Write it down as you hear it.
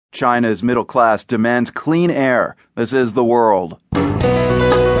China's middle class demands clean air. This is The World.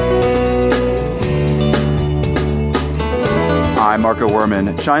 I'm Marco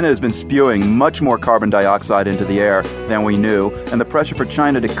Werman. China has been spewing much more carbon dioxide into the air than we knew, and the pressure for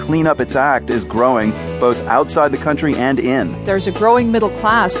China to clean up its act is growing both outside the country and in. There's a growing middle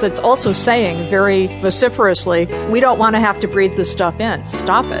class that's also saying very vociferously, we don't want to have to breathe this stuff in.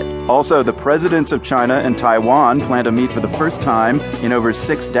 Stop it. Also, the presidents of China and Taiwan plan to meet for the first time in over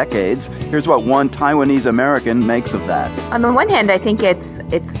 6 decades. Here's what one Taiwanese American makes of that. On the one hand, I think it's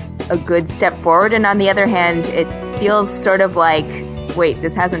a good step forward, and on the other hand, it feels sort of like, wait,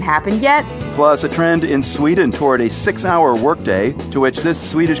 this hasn't happened yet? Plus, a trend in Sweden toward a 6-hour workday, to which this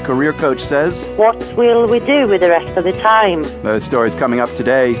Swedish career coach says, what will we do with the rest of the time? Those stories coming up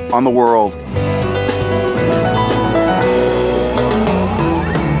today on The World.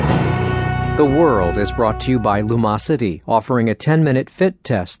 The World is brought to you by Lumosity, offering a 10-minute fit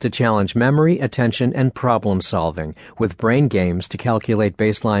test to challenge memory, attention, and problem solving, with brain games to calculate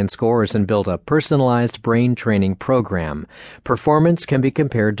baseline scores and build a personalized brain training program. Performance can be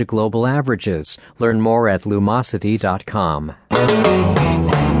compared to global averages. Learn more at lumosity.com.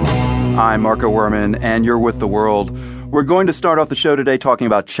 I'm Marco Werman, and you're with The World. We're going to start off the show today talking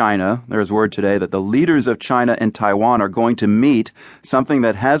about China. There's word today that the leaders of China and Taiwan are going to meet, something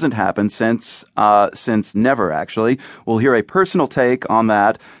that hasn't happened since never, actually. We'll hear a personal take on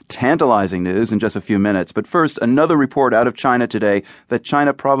that. Tantalizing news in just a few minutes. But first, another report out of China today that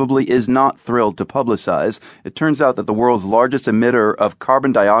China probably is not thrilled to publicize. It turns out that the world's largest emitter of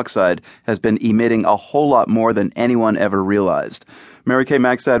carbon dioxide has been emitting a whole lot more than anyone ever realized. Mary Kay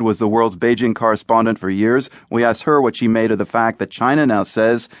Magstad was the world's Beijing correspondent for years. We asked her what she made of the fact that China now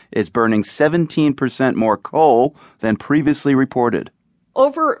says it's burning 17% more coal than previously reported.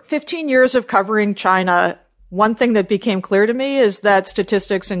 Over 15 years of covering China, one thing that became clear to me is that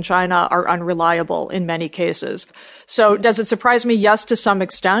statistics in China are unreliable in many cases. So does it surprise me? Yes, to some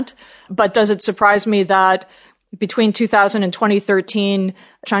extent. But does it surprise me that between 2000 and 2013,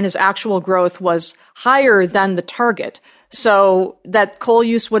 China's actual growth was higher than the target? So that coal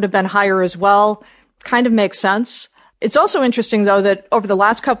use would have been higher as well. Kind of makes sense. It's also interesting, though, that over the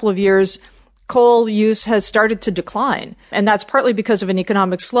last couple of years, coal use has started to decline. And that's partly because of an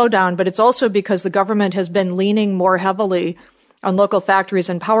economic slowdown, but it's also because the government has been leaning more heavily on local factories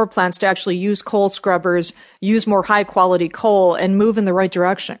and power plants to actually use coal scrubbers, use more high-quality coal, and move in the right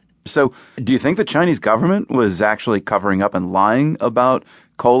direction. So do you think the Chinese government was actually covering up and lying about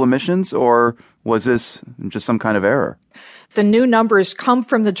coal emissions, or was this just some kind of error? The new numbers come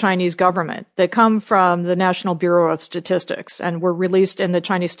from the Chinese government. They come from the National Bureau of Statistics and were released in the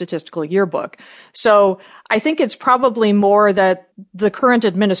Chinese Statistical Yearbook. So I think it's probably more that the current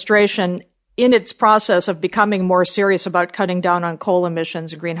administration, in its process of becoming more serious about cutting down on coal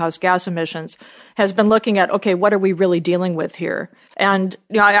emissions and greenhouse gas emissions, has been looking at, okay, what are we really dealing with here? And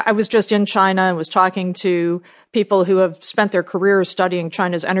I was just in China and was talking to people who have spent their careers studying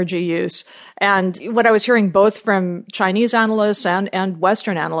China's energy use. And what I was hearing both from Chinese analysts and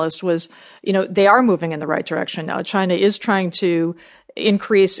Western analysts was, they are moving in the right direction now. China is trying to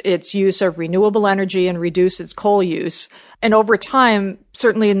increase its use of renewable energy and reduce its coal use. And over time,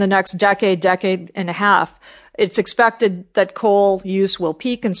 certainly in the next decade and a half, it's expected that coal use will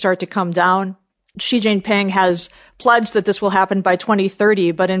peak and start to come down. Xi Jinping has pledged that this will happen by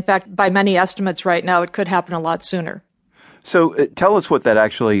 2030, but in fact, by many estimates right now, it could happen a lot sooner. So tell us what that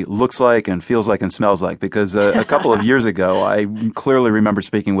actually looks like and feels like and smells like, because a couple of years ago, I clearly remember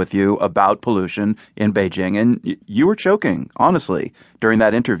speaking with you about pollution in Beijing, and you were choking, honestly, during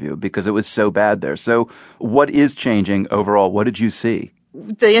that interview because it was so bad there. So what is changing overall? What did you see?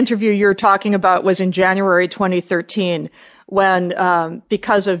 The interview you're talking about was in January 2013. When,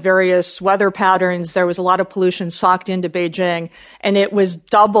 because of various weather patterns, there was a lot of pollution socked into Beijing, and it was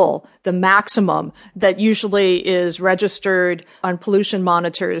double the maximum that usually is registered on pollution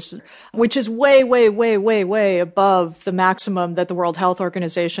monitors, which is way, way, way, way, way above the maximum that the World Health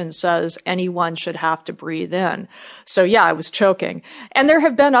Organization says anyone should have to breathe in. So yeah, I was choking. And there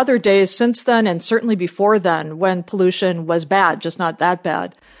have been other days since then, and certainly before then, when pollution was bad, just not that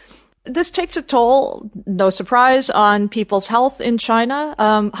bad. This takes a toll, no surprise, on people's health in China.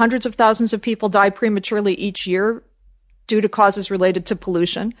 Hundreds of thousands of people die prematurely each year due to causes related to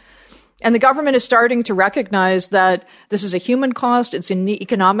pollution. And the government is starting to recognize that this is a human cost, it's an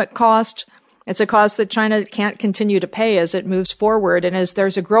economic cost, it's a cost that China can't continue to pay as it moves forward. And as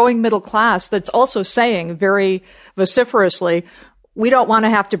there's a growing middle class that's also saying very vociferously, we don't want to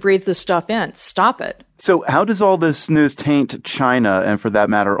have to breathe this stuff in. Stop it. So how does all this news taint China, and for that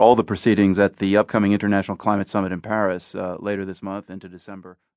matter, all the proceedings at the upcoming International Climate Summit in Paris later this month into December?